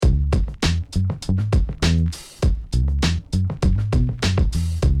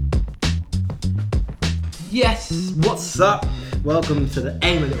Yes, what's up? Welcome to the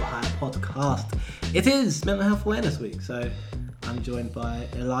Aim a Little Higher podcast. It is Mental Health Awareness Week, so I'm joined by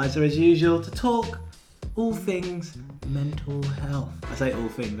Eliza as usual to talk all things mental health. I say all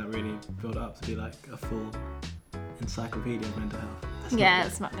things, that really built it up to be like a full encyclopedia of mental health.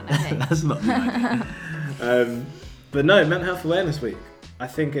 It's not going to be. That's not the idea. But no, Mental Health Awareness Week. I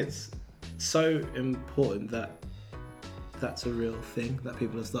think it's so important that that's a real thing that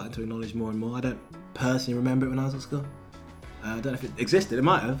people are starting to acknowledge more and more. I don't personally remember it when I was at school. I don't know if it existed, it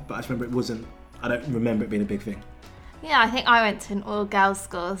might have, but I just remember it wasn't. I don't remember it being a big thing. Yeah, I think I went to an all-girls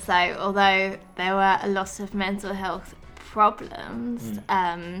school, so although there were a lot of mental health problems,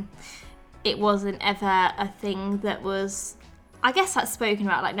 it wasn't ever a thing that was, I guess, that's spoken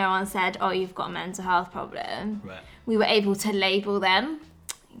about. Like, no one said, oh, you've got a mental health problem. Right. We were able to label them.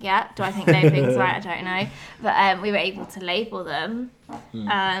 Yeah, do I think labelling's right? I don't know. But we were able to label them.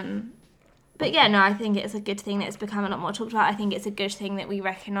 But yeah, no, I think it's a good thing that it's become a lot more talked about. I think it's a good thing that we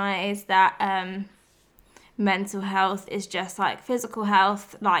recognise that mental health is just like physical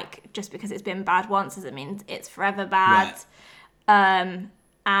health. Like, just because it's been bad once doesn't mean it's forever bad. Right.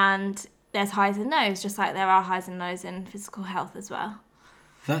 And there's highs and lows, just like there are highs and lows in physical health as well.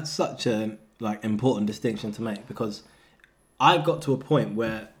 That's such a important distinction to make, because I got to a point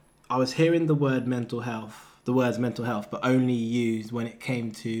where I was hearing the words mental health, but only used when it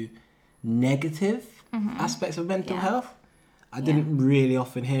came to negative aspects of mental health. I didn't really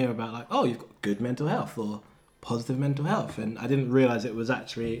often hear about like, oh, you've got good mental health or positive mental health, and I didn't realise it was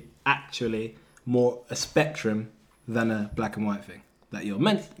actually more a spectrum than a black and white thing. That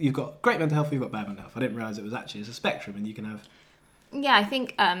you've got great mental health, you've got bad mental health. I didn't realise it was actually a spectrum, and you can have. Yeah,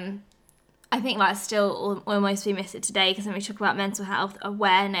 I think like still almost we miss it today, because when we talk about mental health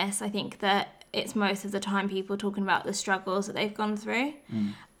awareness, I think that it's most of the time people talking about the struggles that they've gone through,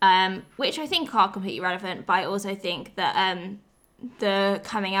 which I think are completely relevant, but I also think that the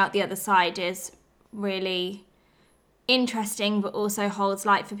coming out the other side is really interesting, but also holds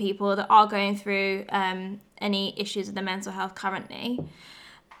light for people that are going through any issues with their mental health currently.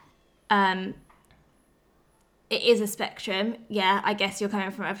 It is a spectrum. Yeah, I guess you're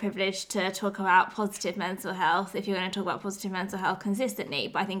coming from a privilege to talk about positive mental health if you're going to talk about positive mental health consistently.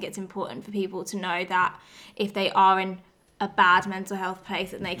 But I think it's important for people to know that if they are in a bad mental health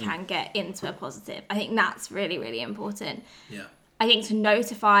place, that they can get into a positive. I think that's really, really important. Yeah. I think to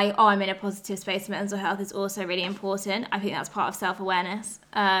notify, oh, I'm in a positive space of mental health is also really important. I think that's part of self-awareness.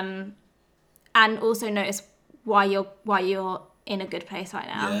 And also notice why you're in a good place right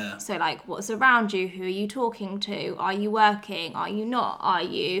now. Yeah. So like, what's around you? Who are you talking to? Are you working? Are you not? Are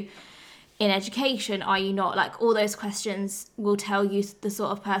you in education? Are you not? Like, all those questions will tell you the sort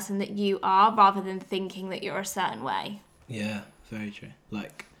of person that you are, rather than thinking that you're a certain way. Yeah, very true.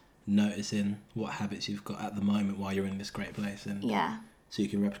 Like, noticing what habits you've got at the moment while you're in this great place, and so you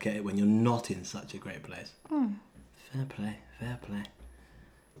can replicate it when you're not in such a great place. Fair play.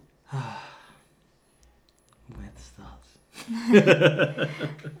 Where to start?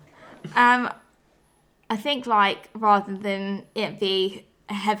 I think, like, rather than it be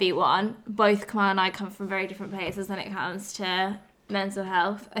a heavy one, both Kamal and I come from very different places when it comes to mental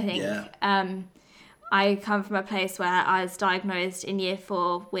health. I think I come from a place where I was diagnosed in year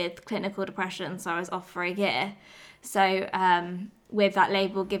 4 with clinical depression, so I was off for a year. So with that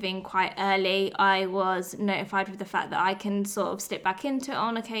label given quite early, I was notified with the fact that I can sort of slip back into it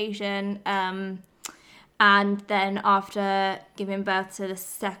on occasion. And then after giving birth to the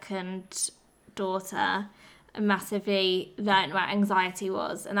second daughter, I massively learned what anxiety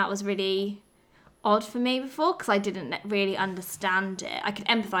was. And that was really odd for me before, because I didn't really understand it. I could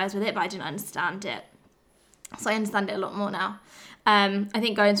empathise with it, but I didn't understand it. So I understand it a lot more now. I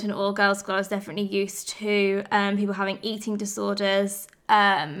think going to an all-girls school, I was definitely used to people having eating disorders,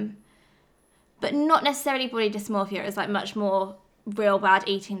 but not necessarily body dysmorphia. It was like much more real bad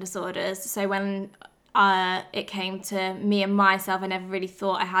eating disorders. So when it came to me and myself, I never really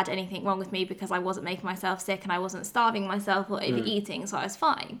thought I had anything wrong with me, because I wasn't making myself sick and I wasn't starving myself or overeating, so I was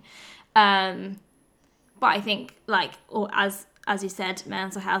fine. But I think, like, or as you said,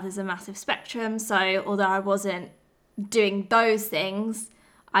 mental health is a massive spectrum. So although I wasn't doing those things,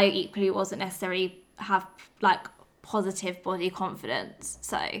 I equally wasn't necessarily have like positive body confidence.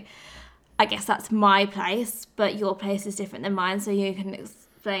 So I guess that's my place, but your place is different than mine. So you can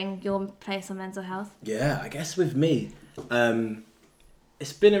explain your place on mental health. Yeah, I guess with me,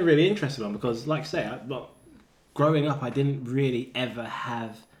 it's been a really interesting one, because like I say, growing up, I didn't really ever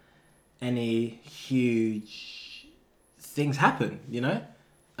have any huge things happen, you know?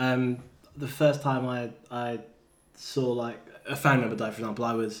 the first time I saw like a family member die, for example,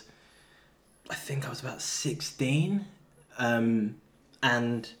 I think I was about 16,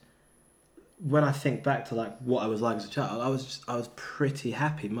 and when I think back to like what I was like as a child, I was pretty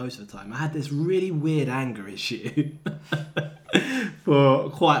happy most of the time. I had this really weird anger issue for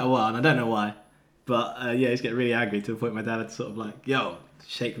quite a while, and I don't know why, but I used to get really angry to the point my dad had to sort of like, yo,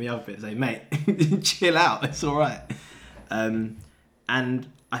 shake me up a bit and say, mate, chill out, it's all right. And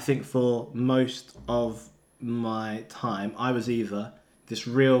I think for most of my time, I was either this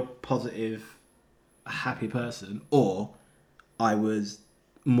real positive, happy person, or I was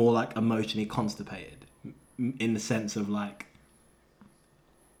more like emotionally constipated, in the sense of like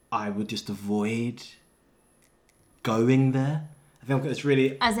I would just avoid going there. I think I've got this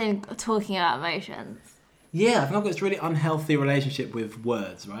really... As in talking about emotions. Yeah, I think I've got this really unhealthy relationship with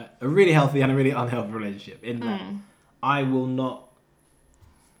words, right? A really healthy and a really unhealthy relationship in that I will not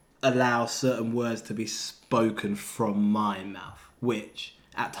allow certain words to be spoken from my mouth, which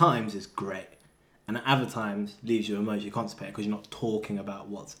at times is great. And at other times leaves you emotionally constipated because you're not talking about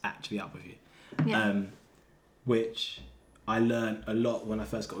what's actually up with you. Yeah. Which I learned a lot when I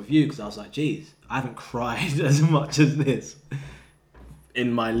first got with you, because I was like, geez, I haven't cried as much as this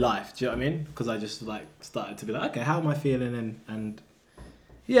in my life. Do you know what I mean? Because I just like started to be like, okay, how am I feeling? And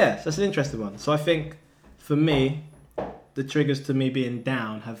yeah, so that's an interesting one. So I think for me, the triggers to me being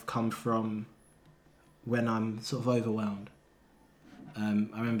down have come from when I'm sort of overwhelmed. I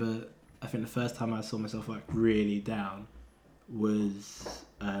remember... I think the first time I saw myself like really down was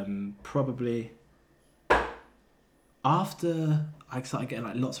probably after I started getting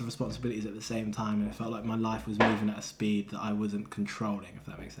like lots of responsibilities at the same time, and it felt like my life was moving at a speed that I wasn't controlling, if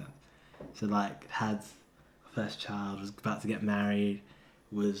that makes sense. So like had first child, was about to get married,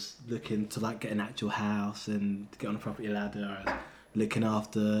 was looking to like get an actual house and get on a property ladder, I was looking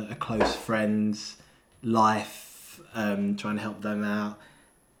after a close friend's life, trying to help them out.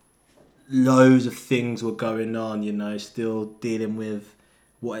 Loads of things were going on, you know, still dealing with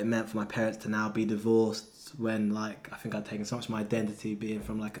what it meant for my parents to now be divorced, when like I think I'd taken so much of my identity being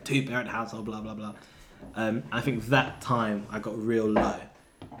from like a 2-parent household, blah blah blah. I think that time I got real low,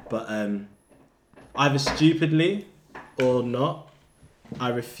 but either stupidly or not, I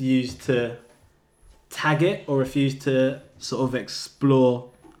refused to tag it or refused to sort of explore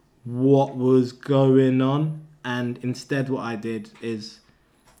what was going on, and instead what I did is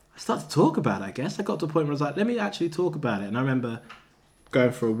I started to talk about it, I guess. I got to a point where I was like, let me actually talk about it. And I remember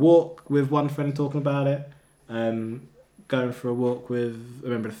going for a walk with one friend talking about it, going for a walk with a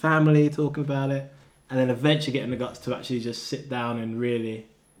member of the family talking about it, and then eventually getting the guts to actually just sit down and really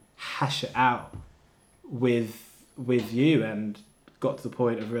hash it out with you, and got to the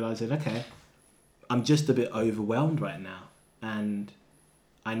point of realising, okay, I'm just a bit overwhelmed right now and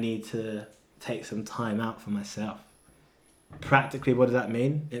I need to take some time out for myself. Practically, what does that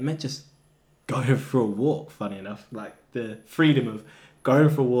mean? It meant just going for a walk, funny enough. Like the freedom of going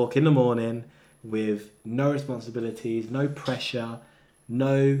for a walk in the morning with no responsibilities, no pressure,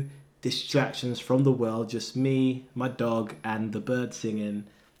 no distractions from the world, just me, my dog, and the bird singing.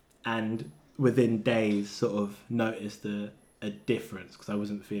 And within days, sort of noticed a difference because I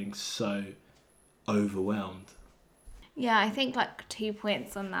wasn't feeling so overwhelmed. Yeah, I think like 2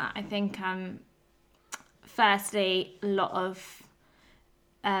 points on that. I think firstly, a lot of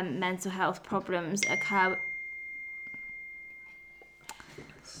mental health problems occur.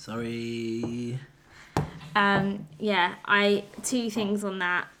 Sorry. Two things on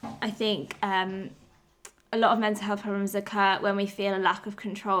that. I think a lot of mental health problems occur when we feel a lack of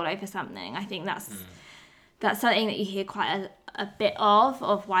control over something. I think that's something that you hear quite a bit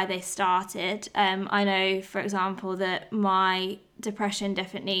of why they started. I know, for example, that my depression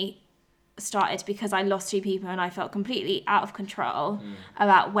definitely started because I lost 2 people and I felt completely out of control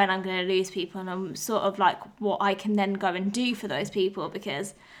about when I'm going to lose people, and I'm sort of like what I can then go and do for those people,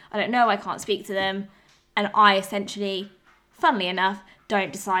 because I don't know, I can't speak to them, and I essentially, funnily enough,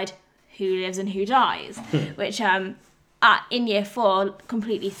 don't decide who lives and who dies, which in year 4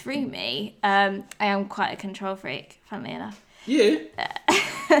 completely threw me. I am quite a control freak, funnily enough. Yeah.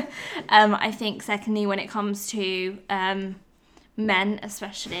 I think secondly, when it comes to men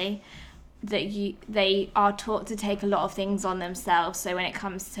especially, that they are taught to take a lot of things on themselves. So when it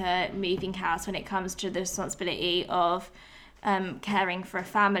comes to moving house, when it comes to the responsibility of caring for a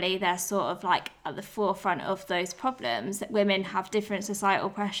family, they're sort of like at the forefront of those problems. Women have different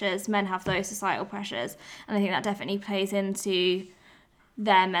societal pressures, men have those societal pressures, and I think that definitely plays into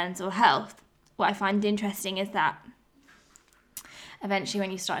their mental health. What I find interesting is that eventually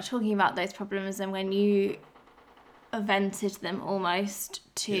when you start talking about those problems and when you vented them almost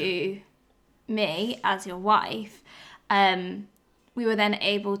to me as your wife, we were then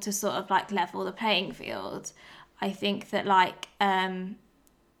able to sort of like level the playing field. I think that like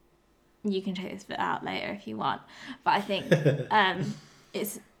you can take this bit out later if you want, but I think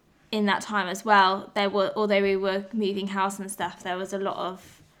it's in that time as well. Although we were moving house and stuff, there was a lot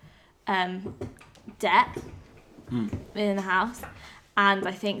of debt within the house, and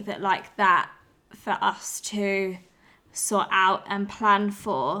I think that like that for us to sort out and plan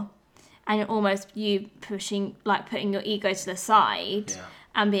for, and almost you putting your ego to the side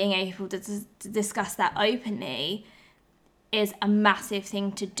and being able to discuss that openly is a massive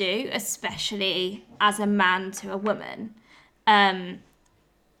thing to do, especially as a man to a woman.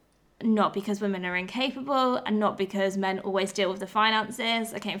 Not because women are incapable and not because men always deal with the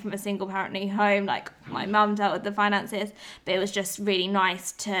finances. I came from a single parenting home, like my mum dealt with the finances, but it was just really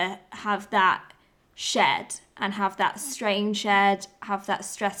nice to have that shared and have that strain shared, have that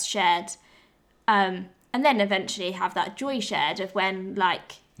stress shared, and then eventually have that joy shared of when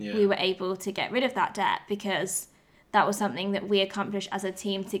we were able to get rid of that debt, because that was something that we accomplished as a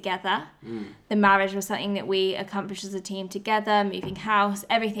team together. The marriage was something that we accomplished as a team together. Moving house,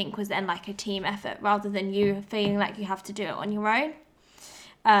 everything was then like a team effort rather than you feeling like you have to do it on your own.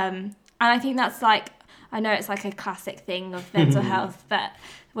 And I think that's like, I know it's like a classic thing of mental health, but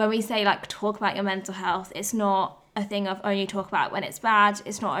when we say like talk about your mental health, it's not a thing of only talk about when it's bad.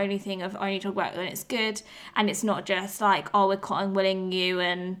 It's not only thing of only talk about when it's good. And it's not just like, oh, we're cotton willing you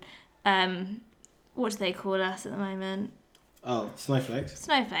and what do they call us at the moment? Oh, snowflakes.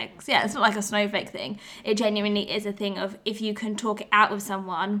 Snowflakes. Yeah, it's not like a snowflake thing. It genuinely is a thing of if you can talk it out with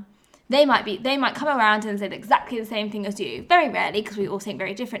someone, they might come around and say exactly the same thing as you. Very rarely, because we all think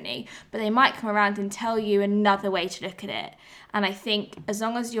very differently, but they might come around and tell you another way to look at it. And I think as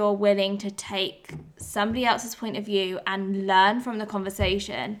long as you're willing to take somebody else's point of view and learn from the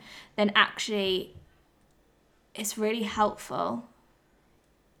conversation, then actually it's really helpful.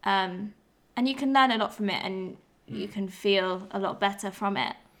 And you can learn a lot from it, and you can feel a lot better from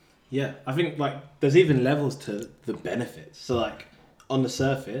it. Yeah, I think like there's even levels to the benefits. So like on the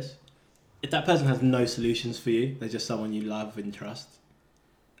surface, if that person has no solutions for you, they're just someone you love and trust,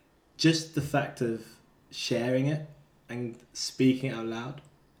 just the fact of sharing it and speaking it out loud,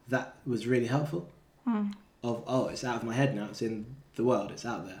 that was really helpful. It's out of my head now, it's in the world, it's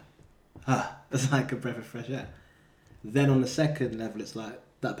out there. It's like a breath of fresh air. Then on the second level, it's like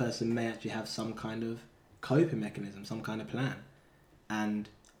that person may actually have some kind of coping mechanism, some kind of plan. And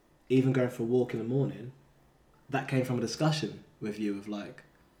even going for a walk in the morning, that came from a discussion with you of like,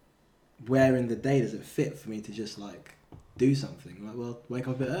 where in the day does it fit for me to just like do something? Like, well, wake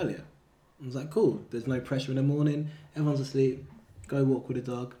up a bit earlier. I was like, cool, there's no pressure in the morning, everyone's asleep, go walk with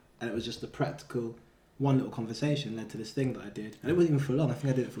the dog. And it was just a practical, one little conversation led to this thing that I did. And it wasn't even for long, I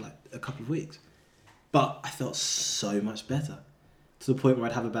think I did it for like a couple of weeks. But I felt so much better. To the point where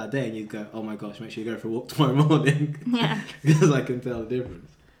I'd have a bad day and you'd go, oh my gosh, make sure you go for a walk tomorrow morning. Yeah. Because I can tell the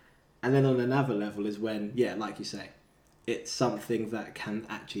difference. And then on another level is when, like you say, it's something that can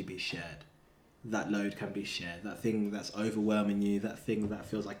actually be shared. That load can be shared. That thing that's overwhelming you, that thing that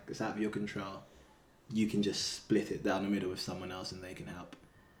feels like it's out of your control, you can just split it down the middle with someone else and they can help.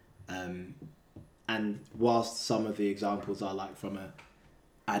 And whilst some of the examples are like from a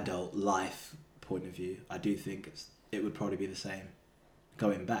adult life point of view, I do think it would probably be the same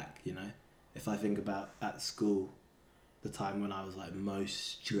going back, if I think about at school, the time when I was like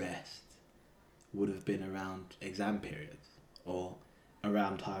most stressed would have been around exam periods or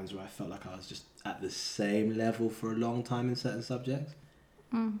around times where I felt like I was just at the same level for a long time in certain subjects.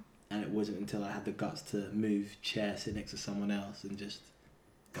 And it wasn't until I had the guts to move chair, sit next to someone else and just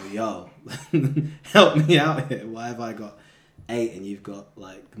go, yo, help me out here. Why have I got 8 and you've got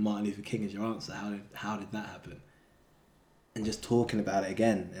like Martin Luther King as your answer? How did that happen? And just talking about it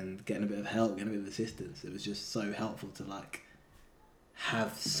again and getting a bit of help, getting a bit of assistance. It was just so helpful to like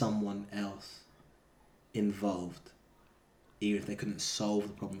have someone else involved, even if they couldn't solve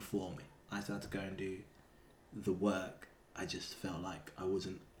the problem for me. I still had to go and do the work. I just felt like I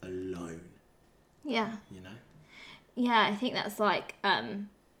wasn't alone. Yeah. Yeah, I think that's like, I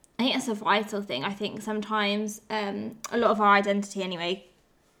think that's a vital thing. I think sometimes a lot of our identity anyway,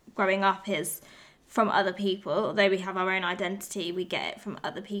 growing up is from other people. Although we have our own identity, we get it from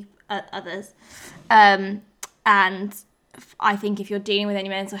others. And I think if you're dealing with any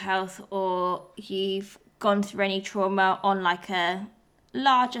mental health or you've gone through any trauma on like a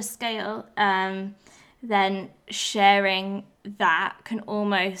larger scale, then sharing that can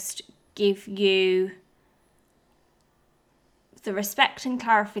almost give you the respect and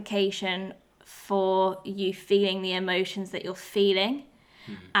clarification for you feeling the emotions that you're feeling,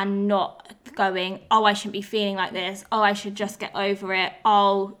 and not going, oh, I shouldn't be feeling like this. Oh, I should just get over it.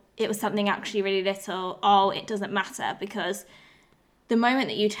 Oh, it was something actually really little. Oh, it doesn't matter. Because the moment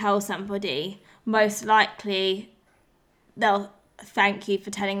that you tell somebody, most likely they'll thank you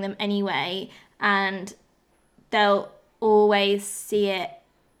for telling them anyway, and they'll always see it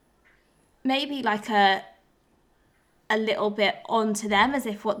maybe like a little bit onto them, as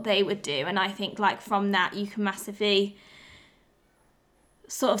if what they would do. And I think like from that you can massively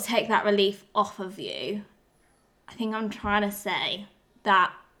sort of take that relief off of you. I think I'm trying to say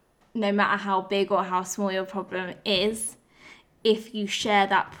that no matter how big or how small your problem is, if you share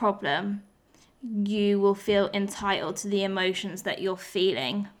that problem, you will feel entitled to the emotions that you're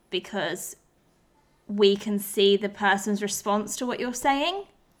feeling, because we can see the person's response to what you're saying.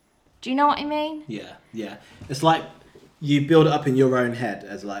 Do you know what I mean? Yeah. It's like you build it up in your own head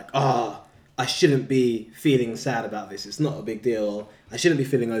as like, I shouldn't be feeling sad about this. It's not a big deal. I shouldn't be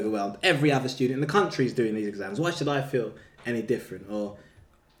feeling overwhelmed. Every other student in the country is doing these exams. Why should I feel any different? Or,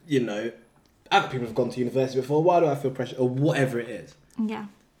 other people have gone to university before. Why do I feel pressure? Or whatever it is. Yeah.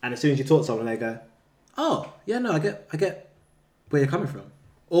 And as soon as you talk to someone, they go, oh, yeah, no, I get where you're coming from.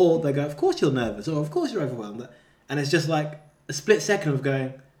 Or they go, of course you're nervous. Or of course you're overwhelmed. And it's just like a split second of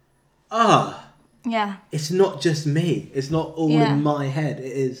going, yeah, it's not just me. It's not all in my head.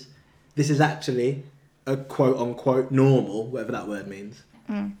 This is actually a quote unquote normal, whatever that word means,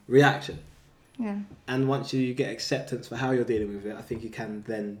 reaction. Yeah. And once you get acceptance for how you're dealing with it, I think you can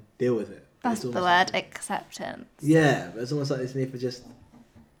then deal with it. That's the word, acceptance. Yeah, but it's almost like this need for just,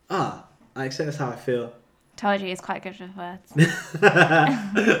 I accept that's how I feel. Told you he's quite good with words.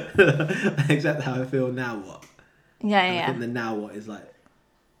 I accept how I feel, now what? Yeah. I think the now what is like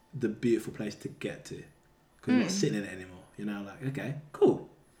the beautiful place to get to, because you're not sitting in it anymore. Like, okay, cool.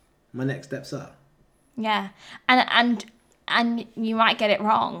 My next steps are. Yeah, and you might get it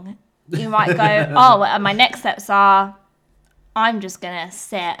wrong. You might go, and my next steps are, I'm just gonna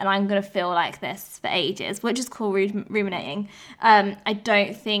sit and I'm gonna feel like this for ages, which is called ruminating. I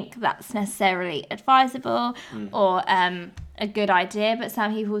don't think that's necessarily advisable or a good idea, but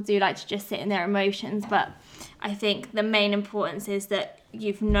some people do like to just sit in their emotions. But I think the main importance is that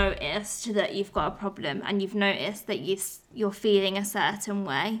you've noticed that you've got a problem, and you've noticed that you're feeling a certain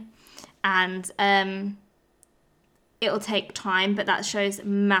way, and it'll take time, but that shows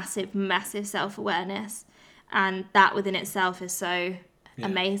massive self-awareness, and that within itself is so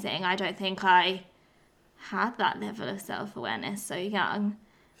amazing. I don't think I had that level of self-awareness so young.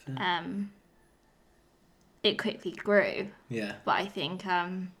 It quickly grew, but I think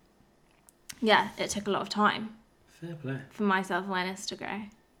it took a lot of time. Fair play. For my self-awareness to grow.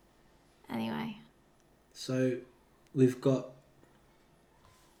 Anyway. So, we've got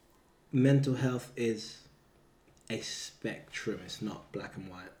mental health is a spectrum. It's not black and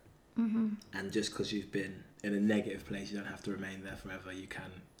white. Mm-hmm. And just because you've been in a negative place, you don't have to remain there forever. You can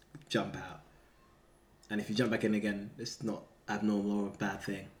jump out. And if you jump back in again, it's not abnormal or a bad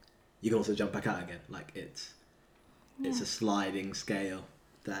thing. You can also jump back out again. Like, it's a sliding scale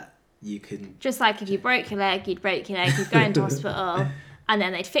that you can... Just like if you broke your leg, you'd break your leg, you'd go into hospital, and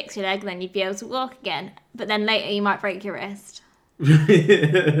then they'd fix your leg, and then you'd be able to walk again. But then later you might break your wrist.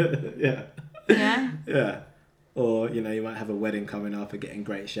 Yeah. Yeah? Yeah. Or, you might have a wedding coming up and get in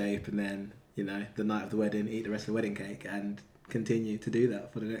great shape, and then, the night of the wedding, eat the rest of the wedding cake and continue to do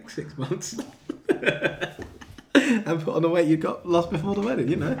that for the next 6 months. And put on the weight you got lost before the wedding,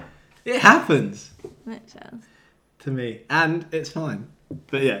 It happens. It does. To me. And it's fine.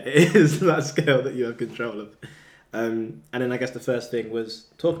 But yeah, it is that scale that you have control of. And then I guess the first thing was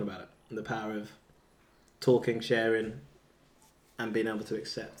talking about it. And the power of talking, sharing, and being able to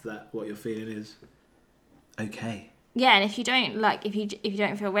accept that what you're feeling is okay. Yeah, and if you don't if you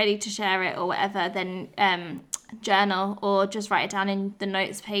don't feel ready to share it or whatever, then journal, or just write it down in the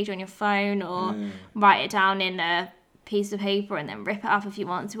notes page on your phone, or write it down in a piece of paper and then rip it up if you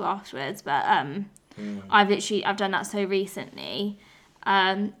want to afterwards. But I've done that so recently.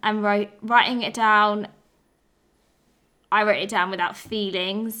 And writing it down, I wrote it down without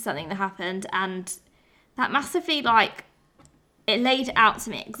feelings, something that happened, and that massively, it laid it out to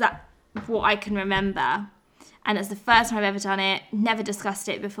me exactly what I can remember. And it's the first time I've ever done it, never discussed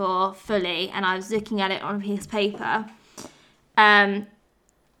it before fully, and I was looking at it on a piece of paper.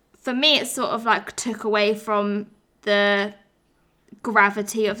 For me, it sort of took away from the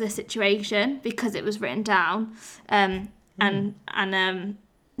gravity of the situation because it was written down. And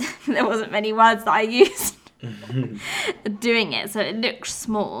there wasn't many words that I used doing it, so it looked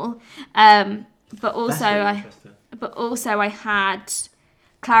small. But also I had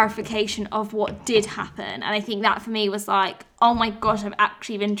clarification of what did happen, and I think that for me was oh my gosh, I've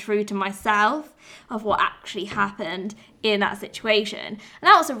actually been true to myself of what actually happened in that situation. And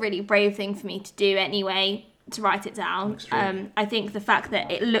that was a really brave thing for me to do anyway, to write it down. I think the fact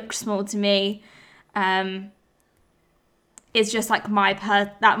that it looked small to me is just like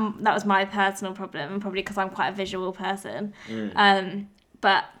that was my personal problem, probably because I'm quite a visual person.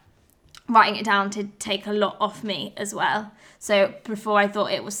 But writing it down to take a lot off me as well. So before I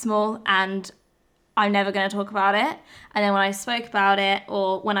thought it was small and I'm never going to talk about it. And then when I spoke about it,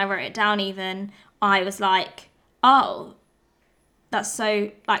 or when I wrote it down even, I was like, oh, I'm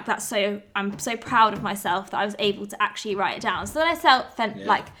so proud of myself that I was able to actually write it down. So then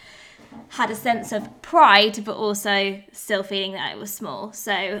I had a sense of pride, but also still feeling that it was small.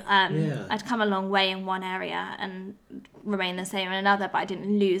 So I'd come a long way in one area and remain the same in another, but I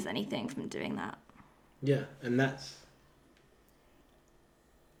didn't lose anything from doing that. Yeah, and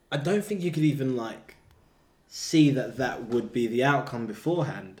I don't think you could even see that would be the outcome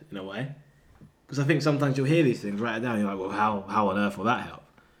beforehand in a way, because I think sometimes you'll hear these things, write it down, you're like, well, how on earth will that help?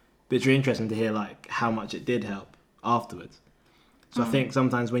 But it's really interesting to hear how much it did help afterwards. So I think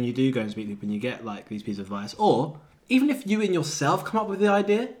sometimes when you do go and speak to people and you get these pieces of advice, or even if you and yourself come up with the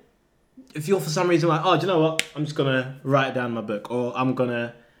idea, if you're for some reason like, oh, do you know what, I'm just gonna write it down in my book, or I'm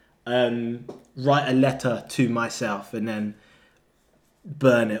gonna write a letter to myself and then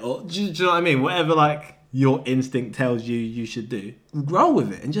burn it, or do you know what I mean? Whatever your instinct tells you should do, roll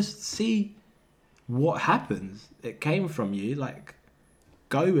with it and just see what happens. It came from you,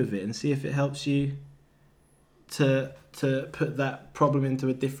 go with it and see if it helps you to put that problem into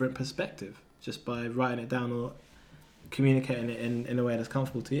a different perspective just by writing it down or communicating it in a way that's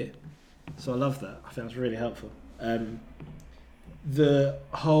comfortable to you. So I love that. I think that's really helpful. The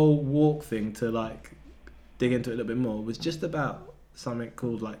whole walk thing, to dig into it a little bit more, was just about something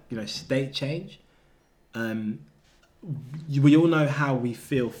called state change. We all know how we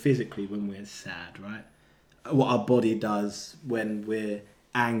feel physically when we're sad, right? What our body does when we're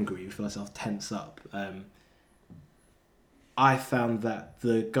angry, we feel ourselves tense up. I found that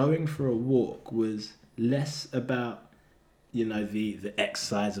the going for a walk was less about the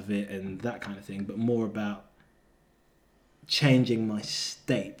exercise of it and that kind of thing, but more about changing my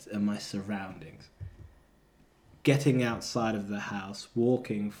state and my surroundings. Getting outside of the house,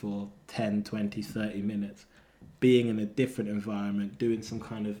 walking for 10, 20, 30 minutes, being in a different environment, doing some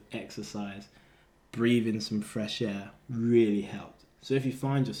kind of exercise, breathing some fresh air really helped. So if you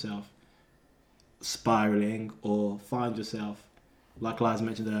find yourself spiraling, or find yourself, like Liza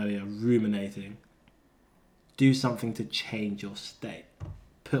mentioned earlier, ruminating, do something to change your state.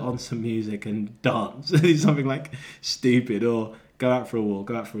 Put on some music and dance. Do something stupid, or go out for a walk,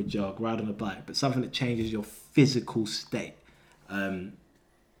 go out for a jog, ride on a bike, but something that changes your physical state.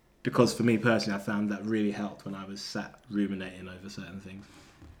 Because for me personally, I found that really helped when I was sat ruminating over certain things.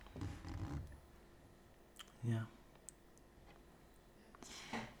 Yeah.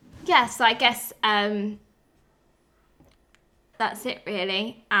 Yeah, so I guess that's it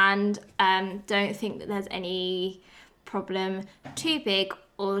really. And don't think that there's any problem too big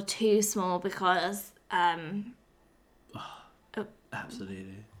or too small, because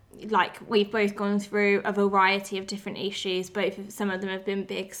absolutely, we've both gone through a variety of different issues. Some of them have been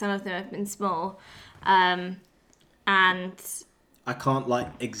big, some of them have been small, and I can't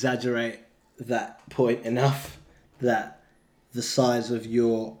exaggerate that point enough, that the size of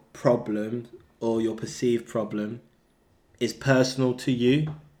your problem or your perceived problem is personal to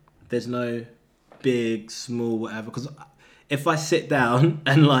you. There's no big, small, whatever. Because if I sit down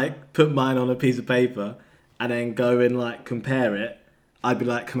and put mine on a piece of paper and then go and compare it, I'd be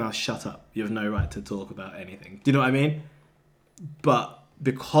like, Kamal, shut up. You have no right to talk about anything. Do you know what I mean? But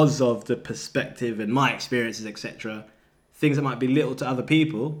because of the perspective and my experiences, etc., things that might be little to other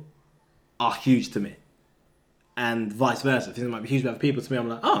people are huge to me. And vice versa. Things that might be huge to other people, to me, I'm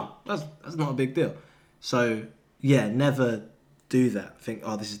like, oh, that's not a big deal. So, yeah, never do that. Think,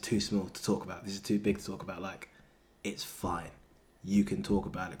 oh, this is too small to talk about. This is too big to talk about. It's fine. You can talk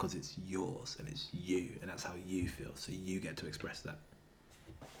about it because it's yours and it's you, and that's how you feel. So you get to express that.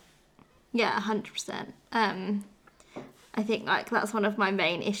 Yeah, 100%. I think that's one of my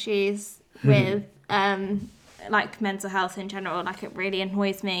main issues with mental health in general. It really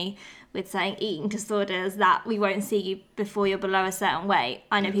annoys me with saying eating disorders that we won't see you before you're below a certain weight.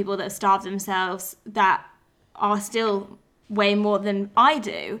 I know people that have starved themselves that are still way more than I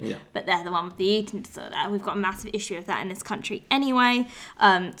do, but they're the one with the eating disorder. We've got a massive issue with that in this country anyway.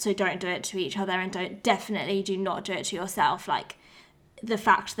 So don't do it to each other, and definitely do not do it to yourself. The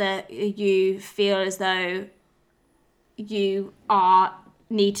fact that you feel as though you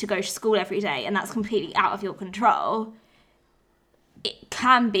need to go to school every day and that's completely out of your control it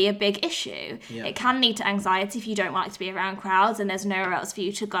can be a big issue. Yeah. It can lead to anxiety if you don't like to be around crowds and there's nowhere else for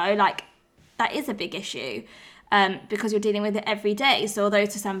you to go. Like, that is a big issue. Because you're dealing with it every day. So although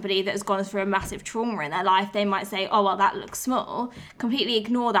to somebody that has gone through a massive trauma in their life, they might say, oh, well, that looks small. Completely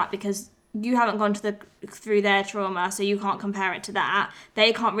ignore that, because you haven't gone through their trauma, so you can't compare it to that.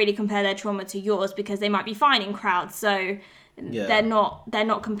 They can't really compare their trauma to yours because they might be fine in crowds. So they're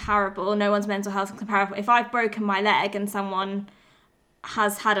not comparable. No one's mental health is comparable. If I've broken my leg and someone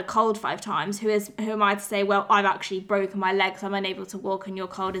has had a cold 5 times, who am I to say, well, I've actually broken my leg, so I'm unable to walk and your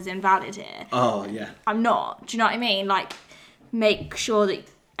cold is invalid here? Oh, yeah. I'm not. Do you know what I mean? Like, make sure that,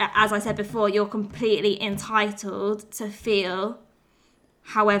 as I said before, you're completely entitled to feel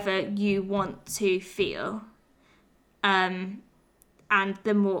however you want to feel. And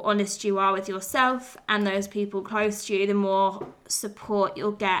the more honest you are with yourself and those people close to you, the more support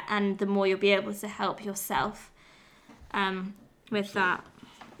you'll get and the more you'll be able to help yourself with that.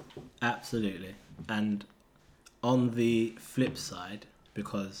 Absolutely. And on the flip side,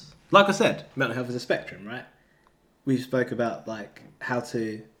 because, like I said, mental health is a spectrum, right? We spoke about, like, how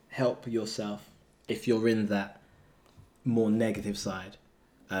to help yourself if you're in that more negative side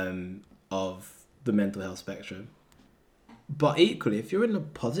of the mental health spectrum. But equally, if you're in the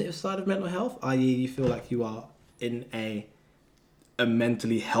positive side of mental health, i.e. you feel like you are in a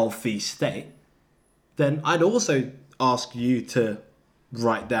mentally healthy state, then I'd also ask you to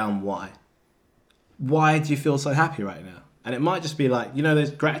write down why. Why do you feel so happy right now? And it might just be like, you know,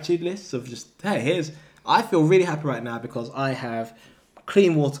 those gratitude lists of just, hey, I feel really happy right now because I have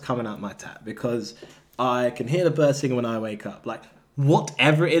clean water coming out my tap, because I can hear the birds singing when I wake up. Like,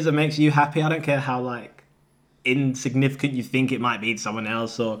 whatever it is that makes you happy, I don't care how, like, insignificant you think it might be to someone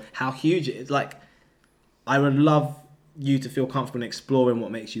else or how huge it is. Like, I would love you to feel comfortable in exploring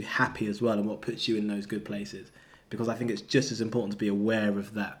what makes you happy as well and what puts you in those good places, because I think it's just as important to be aware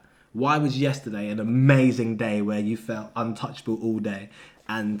of that. Why was yesterday an amazing day where you felt untouchable all day,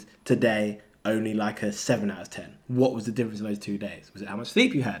 and today only like a 7 out of 10? What was the difference in those 2 days? Was it how much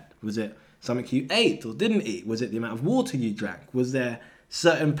sleep you had? Was it something you ate or didn't eat? Was it the amount of water you drank? Was there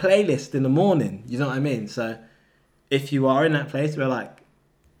certain playlist in the morning? You know what I mean? So if you are in that place where, like,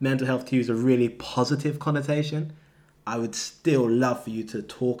 mental health to you is a really positive connotation, I would still love for you to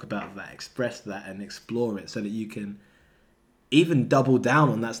talk about that, express that, and explore it so that you can even double down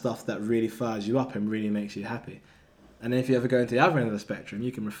on that stuff that really fires you up and really makes you happy. And then if you ever go into the other end of the spectrum,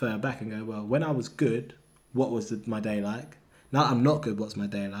 you can refer back and go, well, when I was good, what was my day like? Now I'm not good, what's my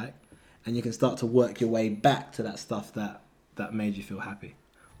day like? And you can start to work your way back to that stuff that made you feel happy.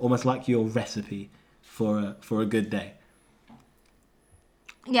 Almost like your recipe for a good day.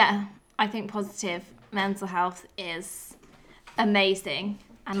 Yeah, I think positive mental health is amazing.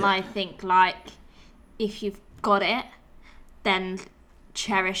 And Yeah. I think, like, if you've got it, then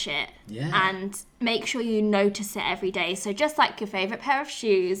cherish it. Yeah. And make sure you notice it every day. So just like your favourite pair of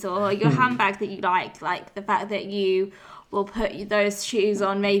shoes or your handbag that you like the fact that you will put those shoes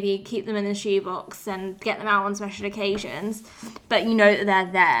on, maybe keep them in the shoebox and get them out on special occasions, but you know that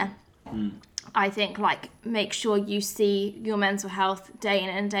they're there. I think, like, make sure you see your mental health day in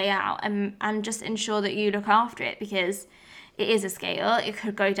and day out, and just ensure that you look after it, because it is a scale. It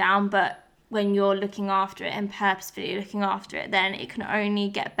could go down, but when you're looking after it and purposefully looking after it, then it can only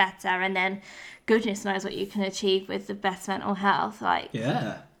get better, and then goodness knows what you can achieve with the best mental health. Like,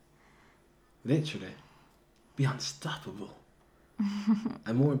 yeah, literally, be unstoppable,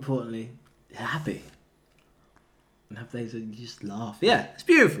 and more importantly, happy. And have days that you just laugh. Yeah, it's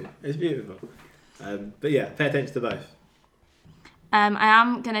beautiful. It's beautiful. But yeah, pay attention to both. I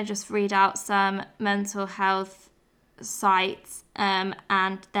am going to just read out some mental health sites and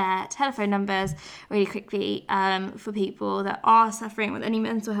their telephone numbers really quickly for people that are suffering with any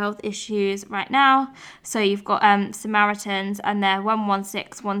mental health issues right now. So you've got Samaritans, and they're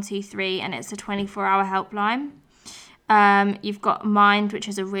 116 123, and it's a 24-hour helpline. You've got Mind, which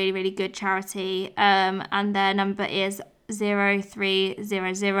is a really, really good charity, and their number is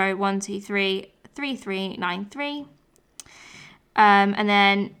 0300 123 3393. And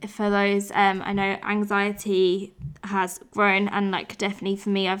then for those, I know anxiety has grown, and, like, definitely for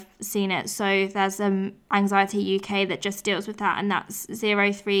me, I've seen it. So there's Anxiety UK that just deals with that, and that's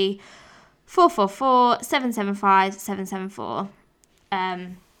 03444 775 774.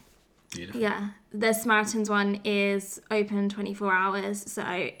 Beautiful. Yeah, the Samaritans one is open 24 hours. So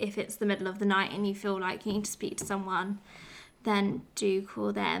if it's the middle of the night and you feel like you need to speak to someone, then do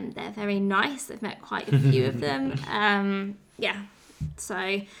call them. They're very nice. I've met quite a few of them. Yeah,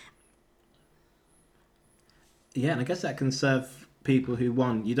 so. Yeah, and I guess that can serve people who,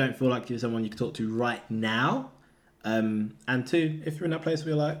 one, you don't feel like you're someone you can talk to right now, And 2, if you're in that place where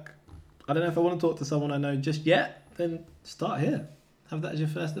you're like, I don't know if I want to talk to someone I know just yet, then start here. Have that as your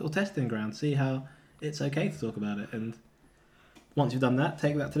first little testing ground. See how it's okay to talk about it. And once you've done that,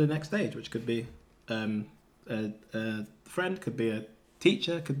 take that to the next stage, which could be a friend, could be a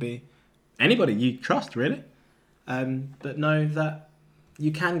teacher, could be anybody you trust, really. But know that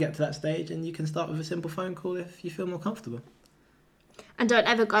you can get to that stage and you can start with a simple phone call if you feel more comfortable. And don't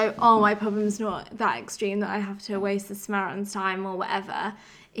ever go, oh, my problem's not that extreme that I have to waste the Samaritan's time or whatever.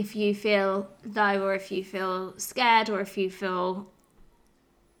 If you feel low, or if you feel scared, or if you feel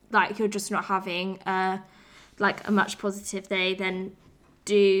like you're just not having a much positive day, then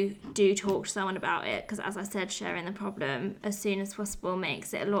do talk to someone about it. Because as I said, sharing the problem as soon as possible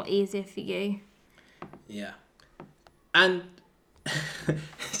makes it a lot easier for you. Yeah. And it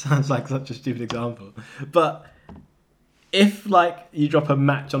sounds like such a stupid example, but if you drop a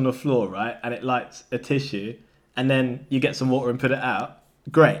match on the floor, right, and it lights a tissue, and then you get some water and put it out,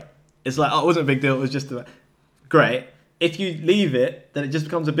 great. It's like, oh, it wasn't a big deal, it was just great. If you leave it, then it just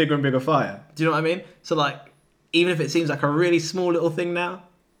becomes a bigger and bigger fire. Do you know what I mean? So even if it seems like a really small little thing now,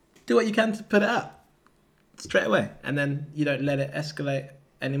 do what you can to put it out straight away, and then you don't let it escalate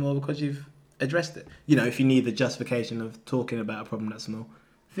anymore because you've addressed it. If you need the justification of talking about a problem that's small,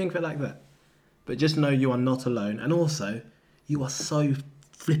 think of it like that. But just know you are not alone, and also you are so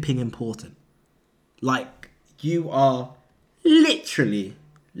flipping important. You are literally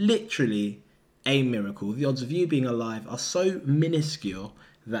a miracle. The odds of you being alive are so minuscule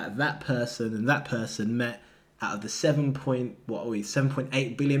that person met out of the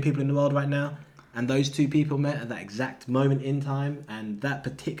 7.8 billion people in the world right now, and those 2 people met at that exact moment in time, and that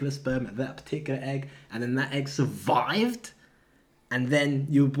particular sperm at that particular egg, and then that egg survived, and then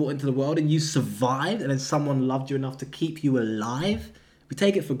you were brought into the world and you survived, and then someone loved you enough to keep you alive. We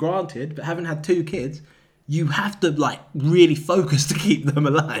take it for granted, but having had 2 kids, you have to really focus to keep them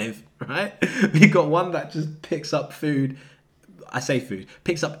alive, right? We've got one that just picks up food,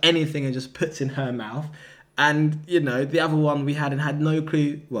 picks up anything and just puts in her mouth. And, the other one we had and had no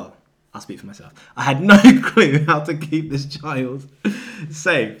clue, well, I'll speak for myself. I had no clue how to keep this child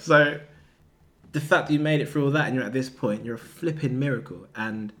safe. So the fact that you made it through all that and you're at this point, you're a flipping miracle.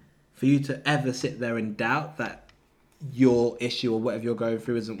 And for you to ever sit there and doubt that your issue or whatever you're going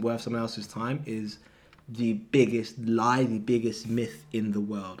through isn't worth someone else's time is the biggest lie, the biggest myth in the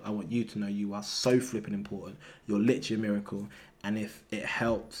world. I want you to know you are so flipping important. You're literally a miracle. And if it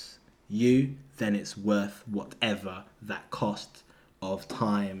helps you, then it's worth whatever that cost of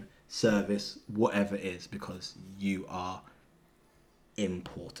time, service, whatever it is, because you are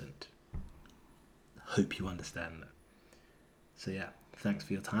important. Hope you understand that. So yeah, thanks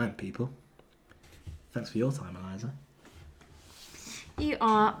for your time, people. Thanks for your time, Eliza. You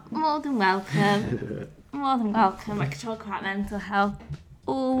are more than welcome. More than welcome. I could talk about mental health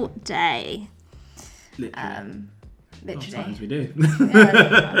all day. Literally. Sometimes we do.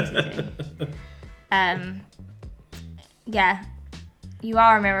 Yeah, you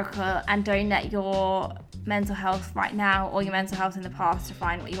are a miracle, and don't let your mental health right now or your mental health in the past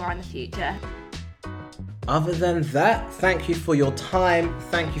define what you are in the future. Other than that, thank you for your time.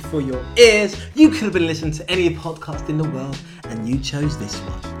 Thank you for your ears. You could have been listening to any podcast in the world and you chose this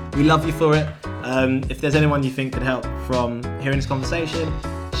one. We love you for it. If there's anyone you think could help from hearing this conversation,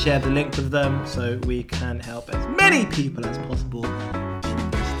 share the link with them so we can help as many people as possible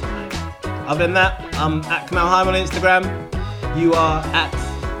in this time. Other than that, I'm at Kamal Hyman on Instagram. You are at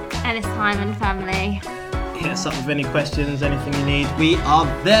Ellis Hyman Family. Hit us up with any questions, anything you need. We are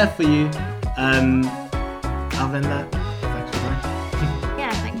there for you. Other than that, thanks for that.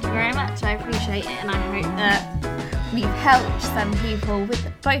 Yeah, thank you very much. I appreciate it, and I hope that we've helped some people with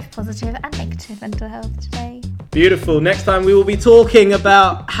both positive and negative mental health today. Beautiful. Next time we will be talking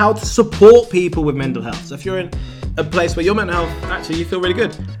about how to support people with mental health. So if you're in a place where your mental health, actually you feel really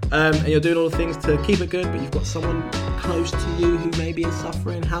good, and you're doing all the things to keep it good, but you've got someone close to you who maybe is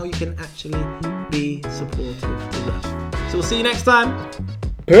suffering, how you can actually be supportive to them. So we'll see you next time.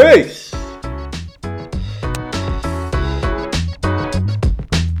 Peace.